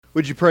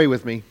Would you pray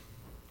with me?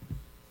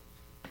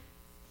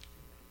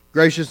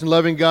 Gracious and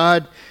loving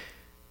God,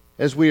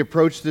 as we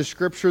approach this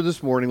scripture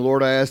this morning,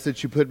 Lord, I ask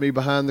that you put me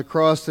behind the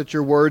cross, that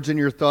your words and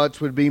your thoughts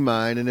would be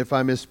mine. And if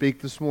I misspeak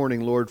this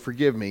morning, Lord,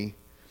 forgive me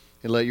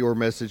and let your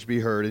message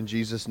be heard. In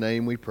Jesus'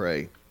 name we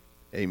pray.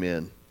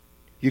 Amen.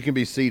 You can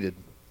be seated.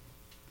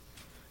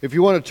 If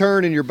you want to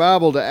turn in your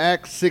Bible to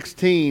Acts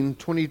 16,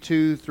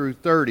 22 through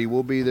 30,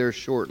 we'll be there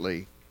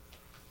shortly.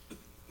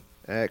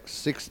 Acts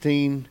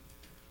 16,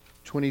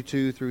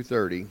 22 through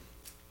 30.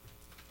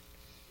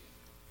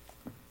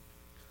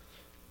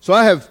 So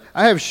I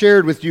have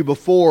shared with you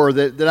before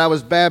that I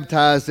was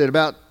baptized at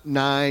about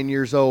 9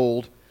 years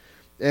old,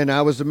 and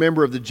I was a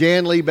member of the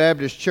Jan Lee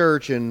Baptist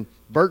Church in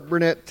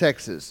Burke-Burnett,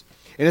 Texas.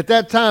 And at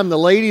that time, the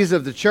ladies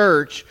of the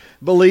church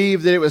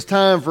believed that it was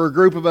time for a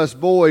group of us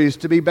boys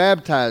to be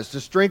baptized, to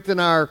strengthen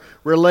our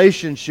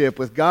relationship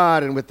with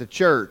God and with the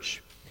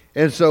church.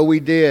 And so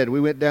we did.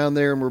 We went down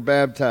there and were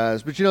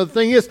baptized. But the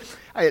thing is,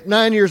 at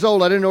 9 years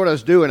old, I didn't know what I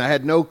was doing. I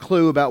had no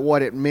clue about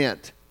what it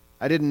meant.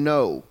 I didn't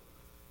know.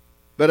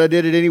 But I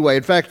did it anyway.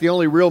 In fact, the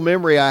only real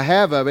memory I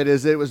have of it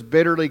is that it was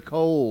bitterly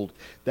cold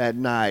that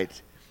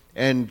night.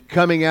 And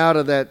coming out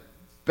of that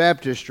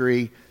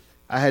baptistry,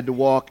 I had to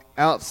walk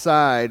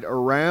outside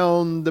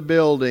around the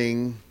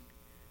building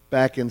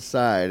back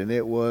inside, and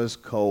it was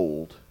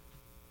cold.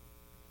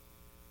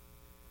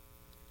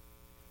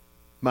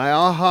 My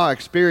aha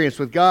experience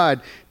with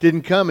God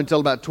didn't come until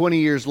about 20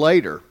 years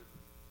later.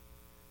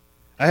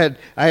 I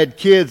had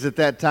kids at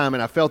that time,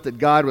 and I felt that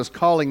God was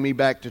calling me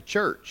back to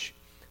church,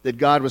 that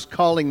God was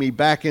calling me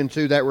back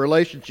into that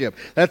relationship.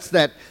 That's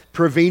that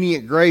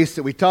prevenient grace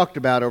that we talked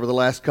about over the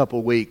last couple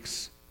of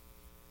weeks.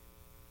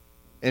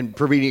 And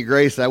prevenient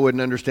grace, I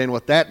wouldn't understand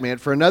what that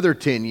meant for another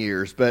 10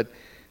 years, but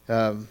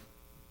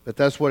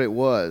that's what it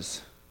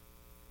was.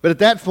 But at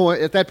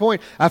that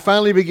point, I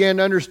finally began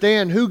to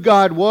understand who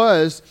God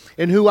was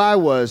and who I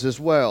was as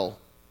well.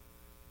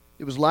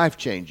 It was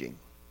life-changing.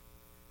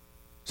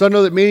 So I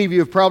know that many of you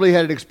have probably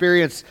had an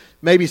experience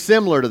maybe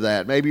similar to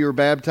that. Maybe you were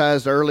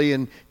baptized early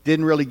and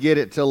didn't really get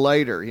it till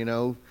later,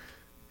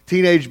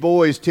 Teenage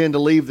boys tend to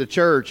leave the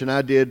church, and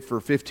I did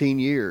for 15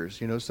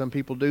 years. Some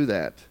people do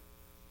that.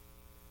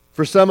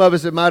 For some of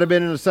us, it might have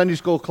been in a Sunday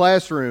school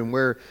classroom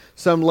where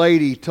some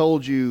lady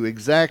told you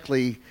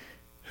exactly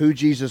who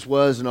Jesus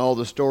was and all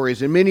the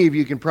stories. And many of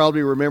you can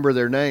probably remember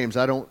their names.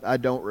 I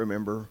don't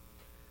remember.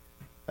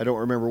 I don't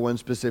remember one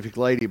specific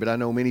lady, but I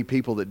know many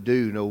people that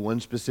do know one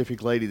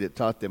specific lady that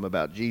taught them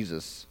about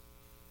Jesus.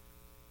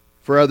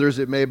 For others,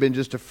 it may have been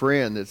just a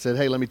friend that said,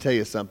 hey, let me tell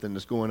you something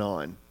that's going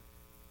on.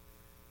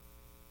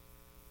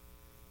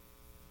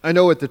 I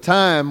know at the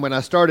time when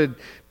I started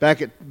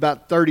back at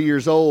about 30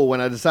 years old, when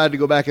I decided to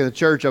go back in the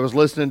church, I was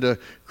listening to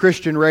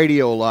Christian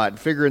radio a lot and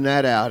figuring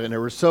that out. And there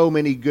were so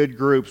many good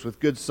groups with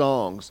good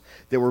songs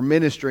that were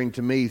ministering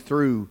to me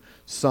through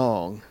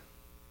song.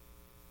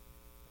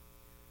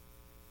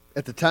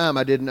 At the time,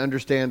 I didn't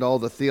understand all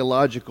the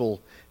theological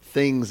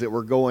things that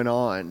were going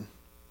on.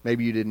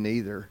 Maybe you didn't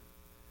either.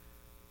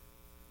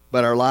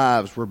 But our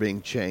lives were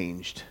being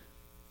changed.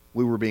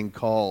 We were being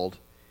called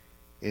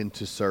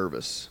into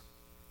service.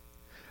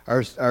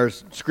 Our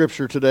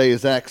scripture today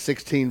is Acts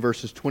 16,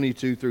 verses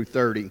 22 through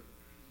 30.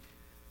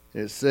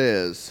 It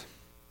says,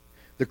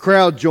 the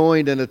crowd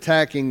joined in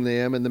attacking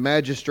them, and the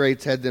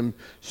magistrates had them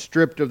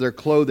stripped of their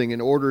clothing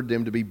and ordered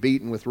them to be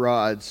beaten with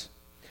rods.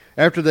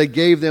 After they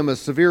gave them a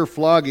severe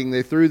flogging,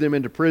 they threw them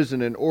into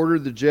prison and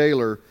ordered the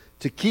jailer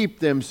to keep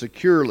them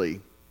securely.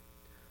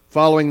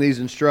 Following these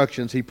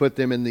instructions, he put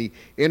them in the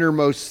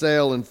innermost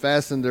cell and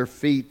fastened their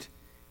feet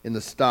in the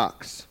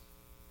stocks.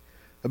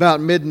 About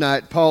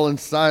midnight, Paul and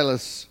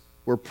Silas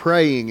were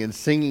praying and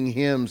singing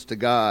hymns to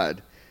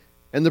God,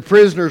 and the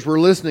prisoners were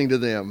listening to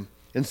them.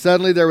 And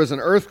suddenly there was an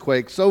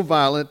earthquake so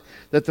violent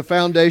that the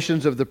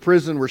foundations of the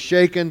prison were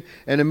shaken,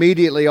 and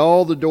immediately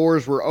all the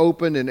doors were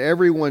opened and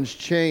everyone's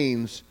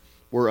chains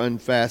were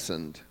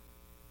unfastened.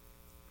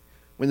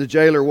 When the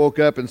jailer woke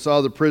up and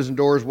saw the prison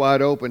doors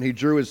wide open, he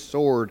drew his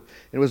sword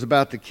and was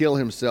about to kill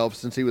himself,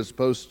 since he was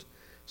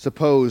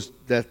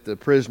supposed that the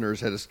prisoners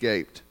had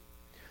escaped.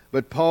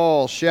 But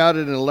Paul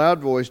shouted in a loud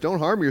voice, don't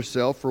harm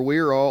yourself, for we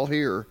are all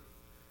here.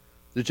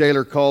 The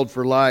jailer called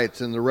for lights,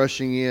 and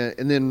rushing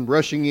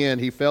in,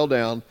 he fell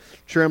down,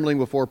 trembling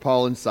before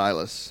Paul and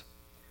Silas.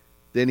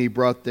 Then he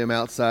brought them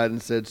outside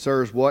and said,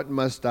 sirs, what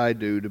must I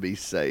do to be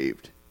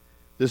saved?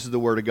 This is the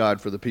word of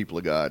God for the people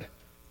of God.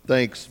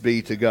 Thanks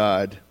be to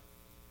God.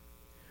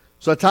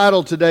 So I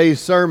titled today's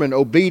sermon,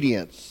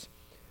 Obedience.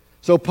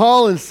 So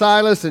Paul and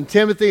Silas and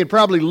Timothy and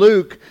probably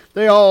Luke,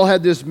 they all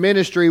had this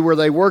ministry where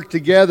they worked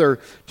together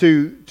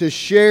to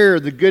share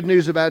the good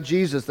news about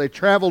Jesus. They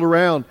traveled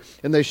around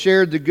and they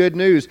shared the good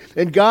news.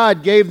 And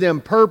God gave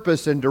them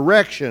purpose and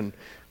direction.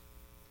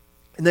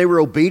 And they were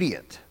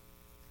obedient.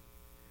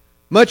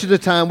 Much of the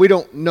time we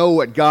don't know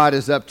what God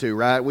is up to,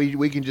 right?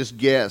 We can just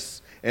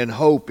guess and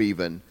hope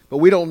even. But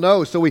we don't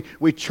know. So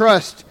we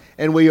trust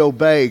and we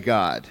obey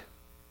God.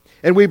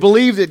 And we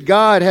believe that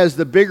God has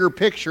the bigger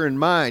picture in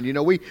mind.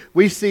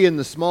 We see in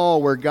the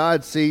small where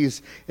God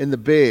sees in the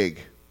big.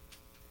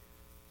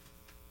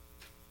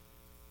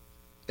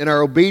 And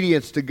our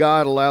obedience to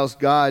God allows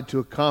God to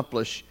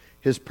accomplish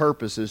His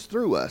purposes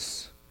through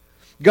us.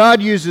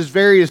 God uses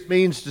various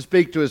means to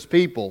speak to His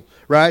people,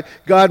 right?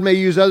 God may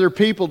use other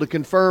people to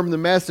confirm the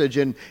message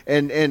and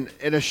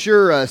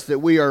assure us that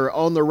we are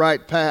on the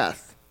right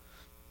path.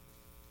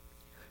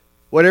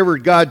 Whatever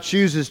God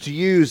chooses to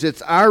use,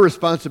 it's our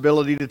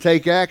responsibility to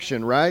take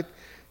action, right?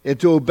 And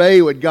to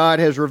obey what God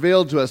has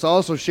revealed to us. I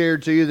also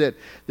shared to you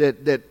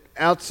that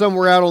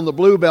somewhere out on the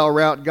Bluebell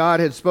route, God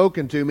had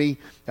spoken to me,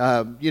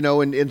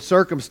 in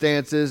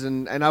circumstances,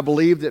 and I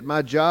believe that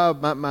my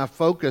job, my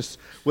focus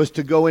was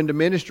to go into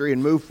ministry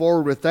and move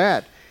forward with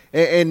that.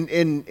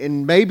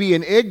 And maybe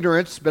in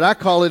ignorance, but I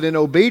call it in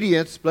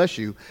obedience, bless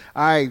you,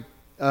 I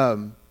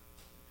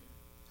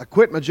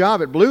quit my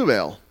job at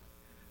Bluebell.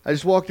 I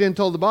just walked in and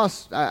told the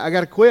boss, I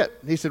got to quit.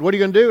 He said, what are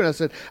you going to do? And I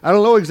said, I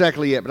don't know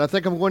exactly yet, but I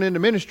think I'm going into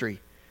ministry.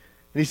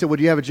 And he said, well,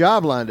 do you have a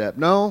job lined up?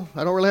 No,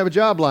 I don't really have a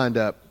job lined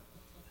up.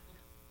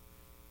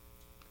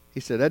 He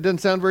said, that doesn't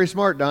sound very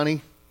smart,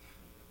 Donnie.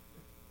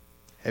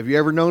 Have you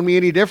ever known me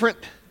any different?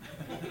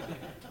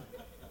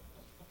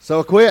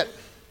 So I quit.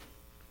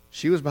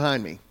 She was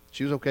behind me.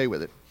 She was okay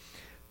with it.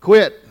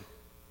 Quit.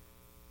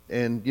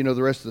 And you know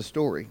the rest of the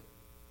story.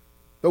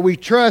 But we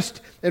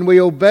trust and we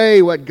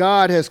obey what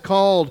God has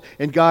called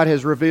and God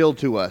has revealed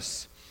to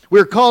us.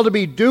 We're called to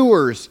be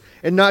doers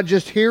and not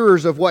just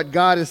hearers of what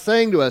God is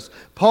saying to us.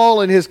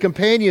 Paul and his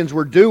companions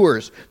were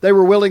doers. They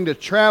were willing to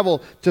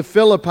travel to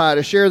Philippi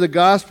to share the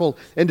gospel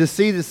and to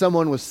see that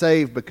someone was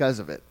saved because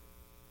of it.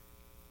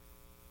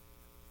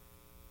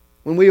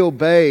 When we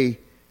obey,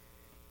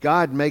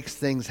 God makes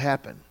things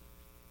happen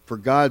for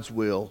God's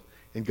will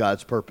and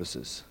God's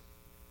purposes.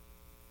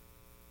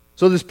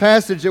 So this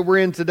passage that we're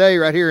in today,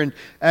 right here in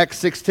Acts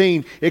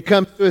 16, it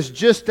comes to us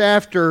just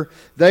after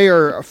they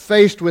are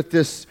faced with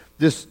this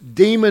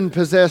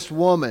demon-possessed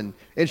woman,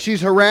 and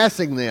she's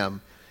harassing them.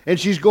 And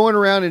she's going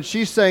around and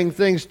she's saying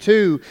things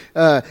too.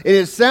 And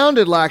it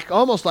sounded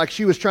almost like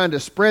she was trying to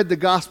spread the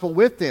gospel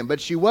with them,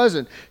 but she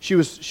wasn't. She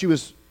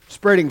was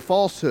spreading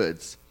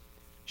falsehoods.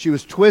 She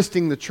was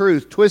twisting the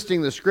truth,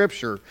 twisting the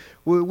Scripture.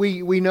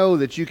 We know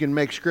that you can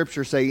make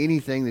Scripture say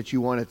anything that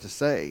you want it to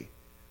say.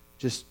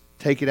 Just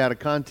take it out of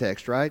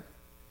context, right?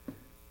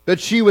 But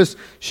she was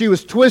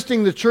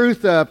twisting the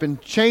truth up and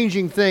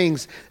changing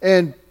things,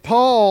 and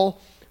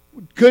Paul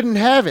couldn't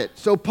have it.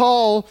 So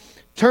Paul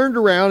turned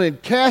around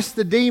and cast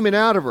the demon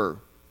out of her.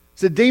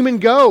 Said, demon,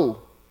 go.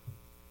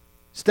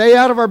 Stay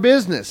out of our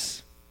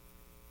business.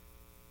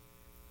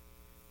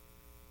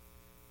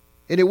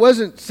 And it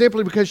wasn't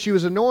simply because she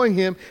was annoying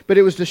him, but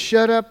it was to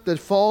shut up the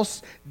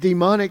false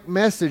demonic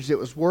message that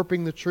was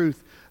warping the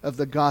truth of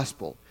the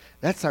gospel.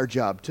 That's our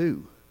job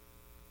too.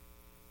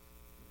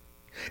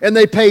 And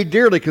they paid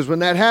dearly, because when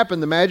that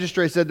happened, the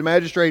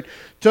magistrate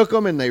took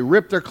them and they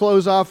ripped their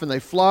clothes off and they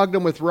flogged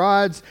them with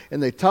rods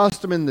and they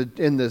tossed them in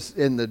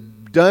the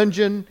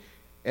dungeon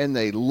and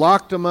they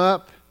locked them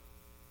up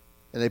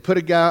and they put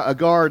a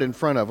guard in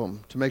front of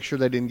them to make sure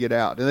they didn't get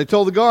out. And they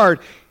told the guard,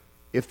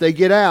 if they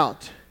get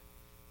out,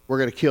 we're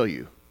going to kill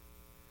you.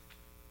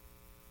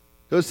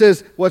 So it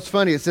says, what's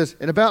funny, it says,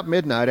 and about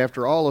midnight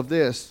after all of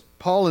this,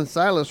 Paul and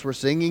Silas were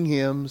singing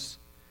hymns.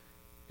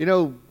 You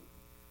know,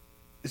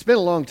 it's been a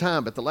long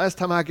time, but the last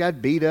time I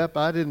got beat up,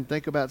 I didn't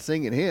think about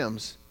singing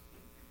hymns.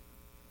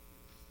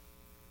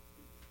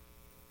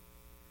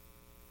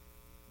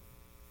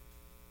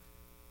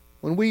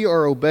 When we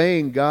are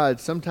obeying God,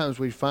 sometimes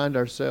we find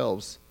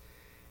ourselves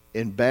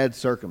in bad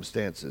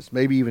circumstances,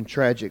 maybe even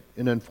tragic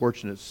and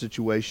unfortunate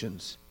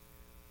situations.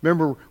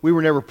 Remember, we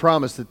were never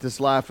promised that this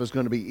life was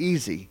going to be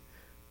easy.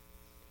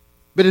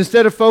 But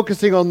instead of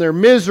focusing on their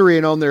misery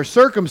and on their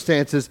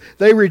circumstances,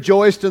 they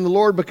rejoiced in the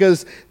Lord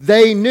because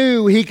they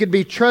knew He could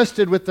be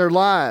trusted with their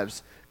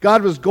lives.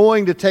 God was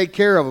going to take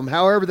care of them,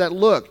 however that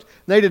looked.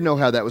 They didn't know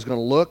how that was going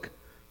to look.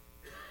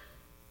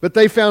 But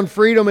they found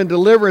freedom and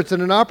deliverance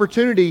and an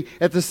opportunity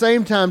at the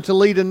same time to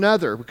lead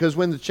another, because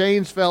when the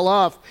chains fell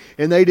off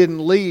and they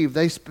didn't leave,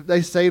 they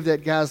saved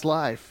that guy's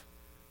life.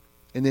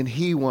 And then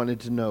he wanted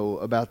to know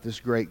about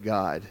this great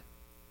God.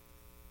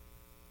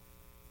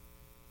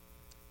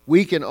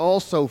 We can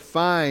also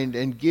find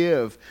and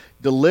give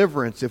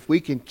deliverance if we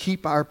can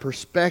keep our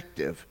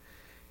perspective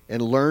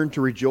and learn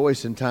to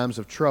rejoice in times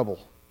of trouble.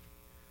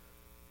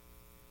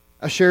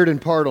 I shared in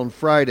part on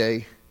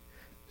Friday,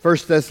 1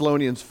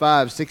 Thessalonians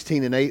 5,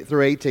 16 and 8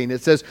 through 18.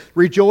 It says,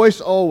 rejoice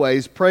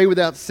always, pray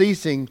without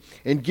ceasing,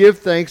 and give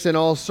thanks in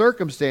all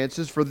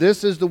circumstances, for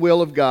this is the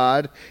will of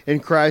God in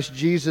Christ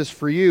Jesus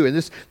for you. And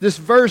this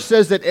verse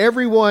says that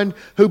everyone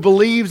who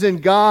believes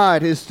in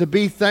God is to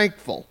be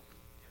thankful.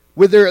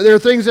 There are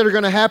things that are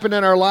going to happen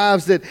in our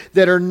lives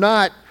that are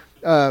not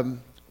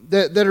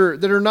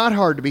that are not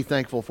hard to be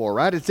thankful for,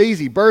 right? It's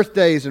easy.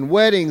 Birthdays and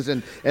weddings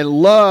and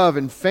love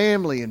and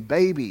family and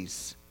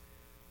babies.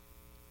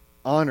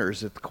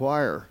 Honors at the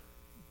choir,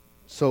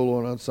 solo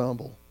and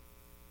ensemble.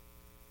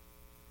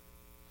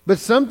 But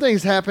some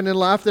things happen in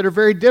life that are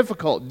very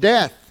difficult.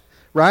 Death,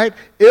 right?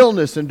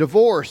 Illness and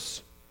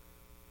divorce.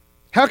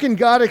 How can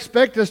God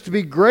expect us to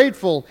be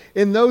grateful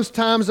in those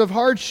times of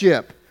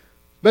hardship?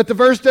 But the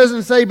verse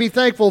doesn't say be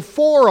thankful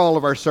for all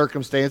of our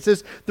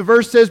circumstances. The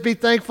verse says be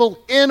thankful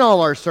in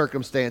all our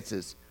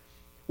circumstances.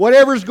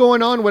 Whatever's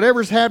going on,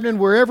 whatever's happening,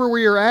 wherever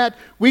we are at,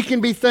 we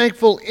can be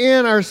thankful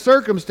in our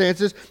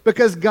circumstances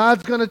because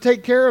God's going to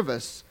take care of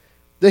us.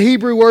 The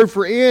Hebrew word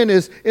for in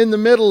is in the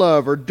middle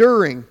of or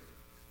during.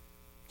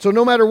 So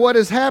no matter what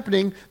is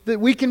happening, that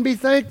we can be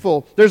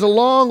thankful. There's a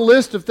long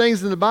list of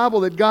things in the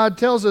Bible that God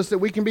tells us that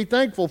we can be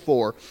thankful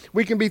for.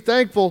 We can be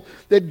thankful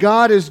that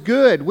God is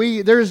good.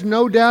 There's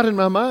no doubt in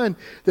my mind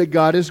that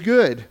God is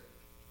good.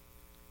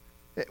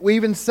 We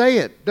even say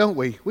it, don't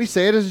we? We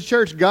say it as a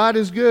church. God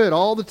is good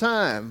all the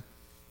time.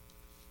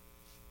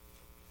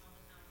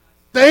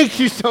 Thank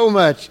you so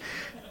much.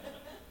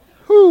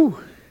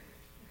 Whew.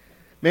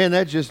 Man,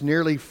 that just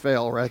nearly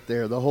fell right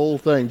there. The whole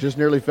thing just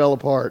nearly fell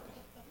apart.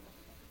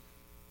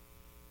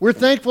 We're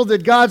thankful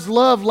that God's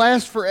love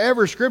lasts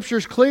forever.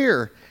 Scripture's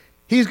clear.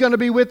 He's going to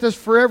be with us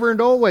forever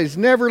and always,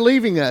 never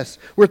leaving us.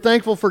 We're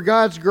thankful for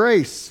God's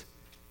grace.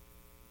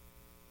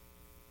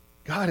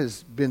 God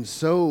has been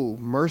so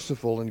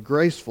merciful and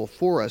graceful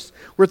for us.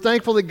 We're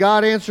thankful that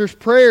God answers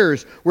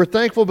prayers. We're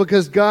thankful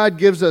because God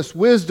gives us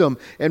wisdom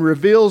and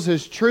reveals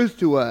His truth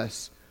to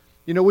us.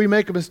 You know, we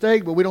make a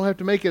mistake, but we don't have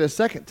to make it a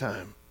second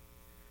time.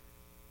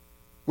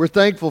 We're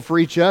thankful for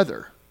each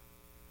other,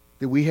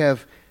 that we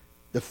have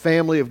the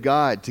family of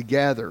God to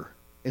gather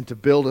and to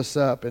build us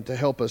up and to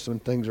help us when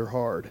things are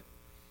hard.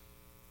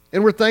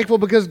 And we're thankful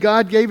because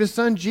God gave His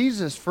Son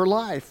Jesus for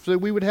life, so that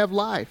we would have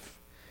life.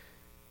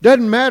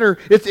 Doesn't matter.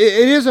 It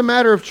is a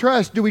matter of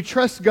trust. Do we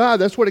trust God?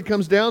 That's what it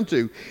comes down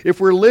to.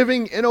 If we're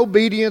living in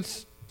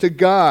obedience to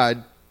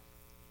God,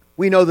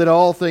 we know that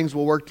all things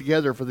will work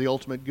together for the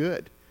ultimate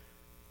good.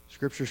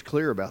 Scripture's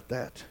clear about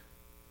that.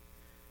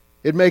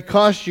 It may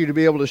cost you to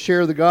be able to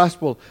share the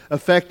gospel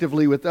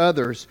effectively with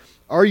others.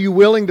 Are you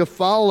willing to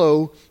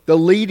follow the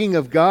leading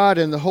of God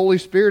and the Holy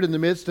Spirit in the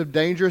midst of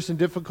dangerous and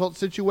difficult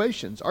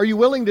situations? Are you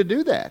willing to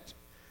do that?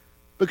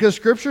 Because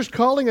Scripture's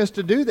calling us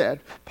to do that.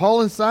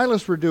 Paul and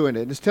Silas were doing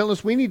it. It's telling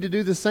us we need to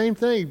do the same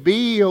thing.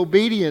 Be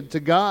obedient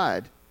to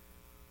God.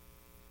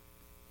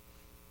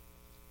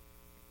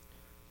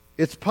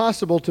 It's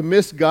possible to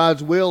miss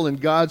God's will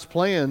and God's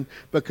plan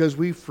because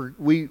we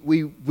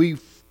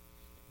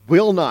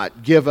will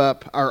not give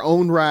up our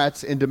own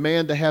rights and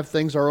demand to have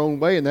things our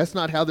own way, and that's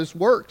not how this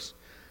works.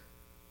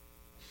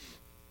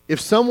 If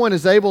someone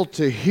is able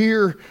to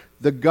hear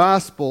the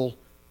gospel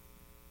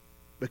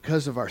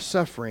because of our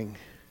suffering,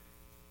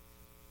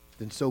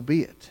 then so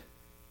be it.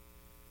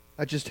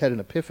 I just had an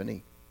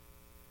epiphany.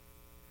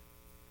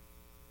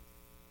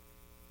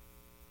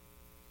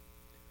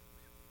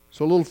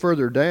 So a little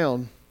further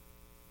down,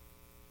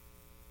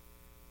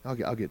 I'll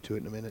get to it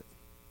in a minute.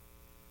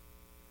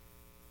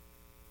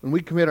 When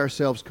we commit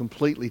ourselves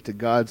completely to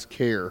God's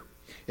care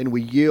and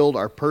we yield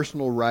our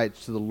personal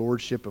rights to the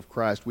lordship of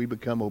Christ, we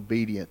become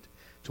obedient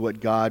to what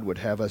God would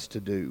have us to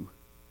do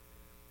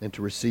and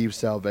to receive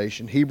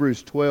salvation.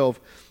 Hebrews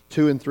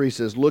 12:2-3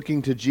 says,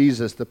 looking to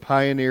Jesus, the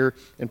pioneer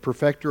and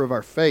perfecter of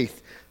our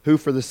faith, who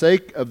for the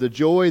sake of the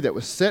joy that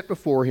was set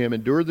before Him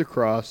endured the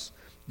cross,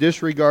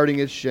 disregarding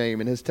its shame,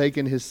 and has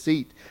taken His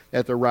seat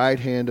at the right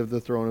hand of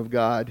the throne of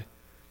God.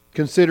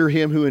 Consider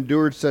Him who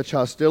endured such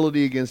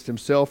hostility against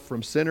Himself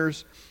from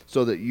sinners,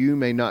 so that you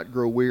may not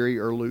grow weary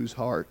or lose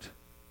heart.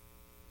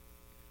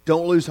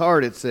 Don't lose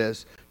heart, it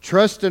says.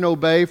 Trust and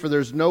obey, for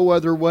there's no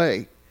other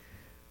way.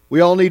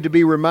 We all need to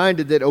be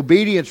reminded that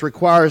obedience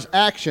requires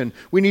action.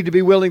 We need to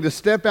be willing to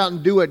step out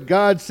and do what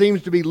God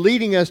seems to be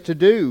leading us to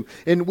do,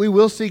 and we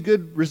will see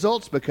good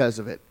results because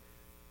of it.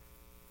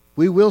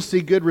 We will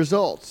see good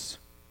results.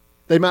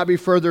 They might be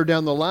further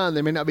down the line.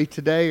 They may not be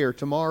today or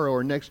tomorrow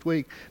or next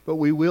week, but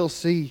we will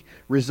see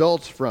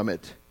results from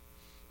it.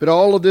 But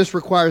all of this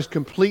requires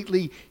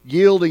completely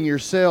yielding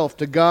yourself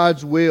to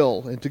God's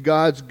will and to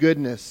God's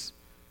goodness.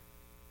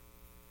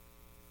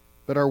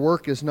 But our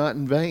work is not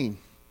in vain.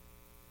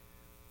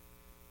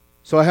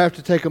 So I have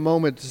to take a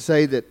moment to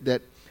say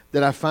that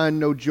I find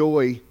no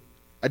joy.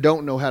 I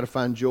don't know how to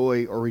find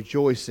joy or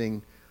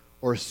rejoicing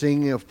or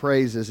singing of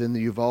praises in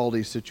the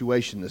Uvalde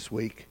situation this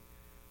week.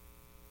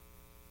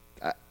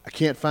 I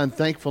can't find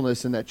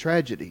thankfulness in that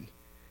tragedy.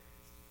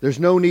 There's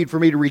no need for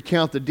me to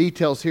recount the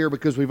details here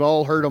because we've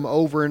all heard them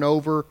over and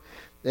over.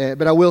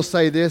 But I will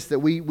say this, that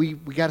we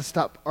got to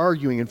stop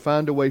arguing and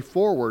find a way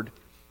forward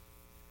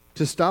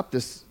to stop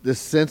this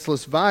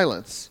senseless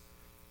violence,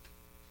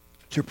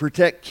 to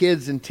protect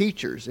kids and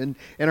teachers. And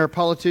our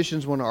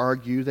politicians want to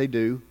argue, they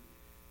do.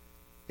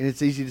 And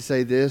it's easy to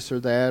say this or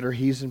that, or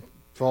he's in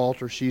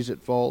fault or she's at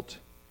fault.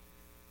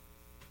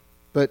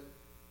 But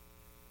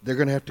they're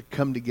going to have to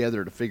come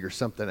together to figure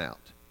something out.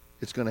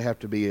 It's going to have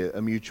to be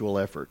a mutual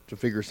effort to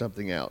figure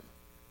something out.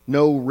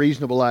 No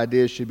reasonable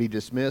ideas should be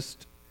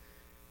dismissed.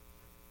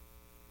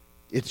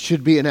 It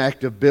should be an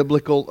act of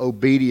biblical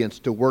obedience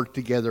to work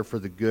together for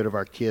the good of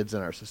our kids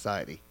and our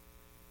society.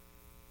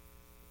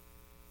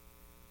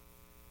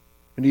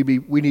 We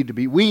need to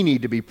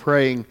be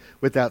praying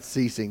without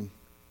ceasing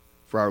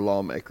for our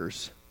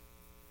lawmakers.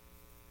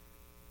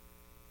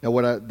 Now,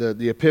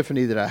 the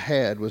epiphany that I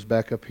had was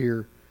back up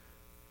here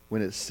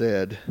when it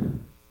said,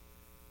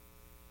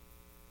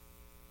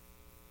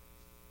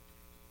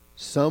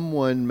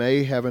 someone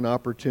may have an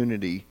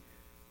opportunity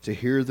to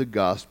hear the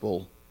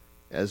gospel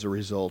as a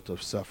result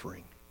of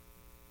suffering.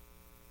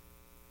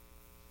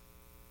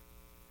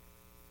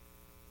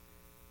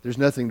 There's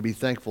nothing to be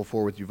thankful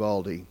for with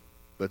Uvalde,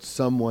 but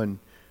someone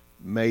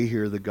may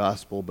hear the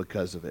gospel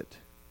because of it.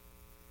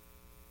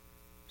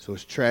 So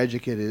as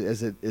tragic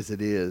as it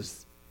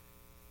is,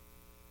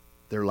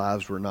 their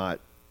lives were not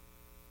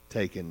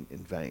taken in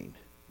vain.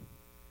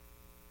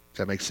 Does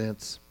that make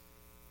sense?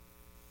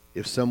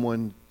 If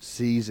someone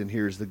sees and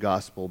hears the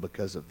gospel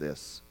because of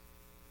this,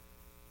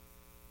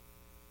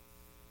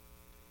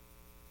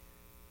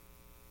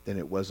 then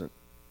it wasn't,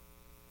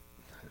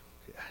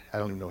 I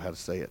don't even know how to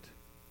say it.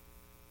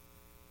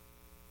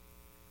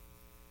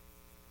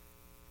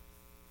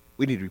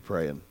 We need to be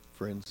praying,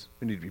 friends.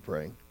 We need to be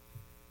praying.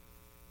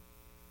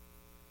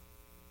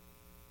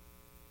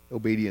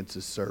 Obedience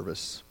is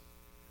service.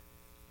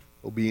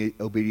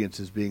 Obedience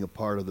is being a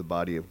part of the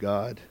body of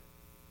God.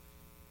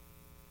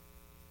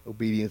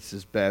 Obedience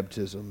is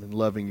baptism and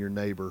loving your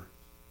neighbor,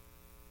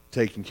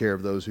 taking care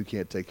of those who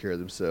can't take care of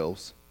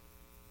themselves.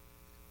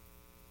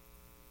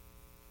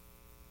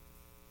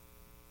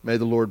 May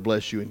the Lord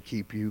bless you and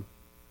keep you.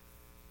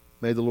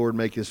 May the Lord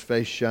make his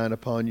face shine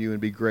upon you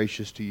and be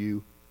gracious to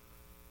you.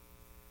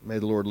 May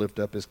the Lord lift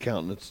up his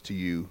countenance to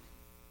you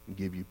and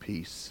give you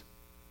peace.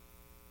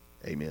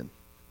 Amen.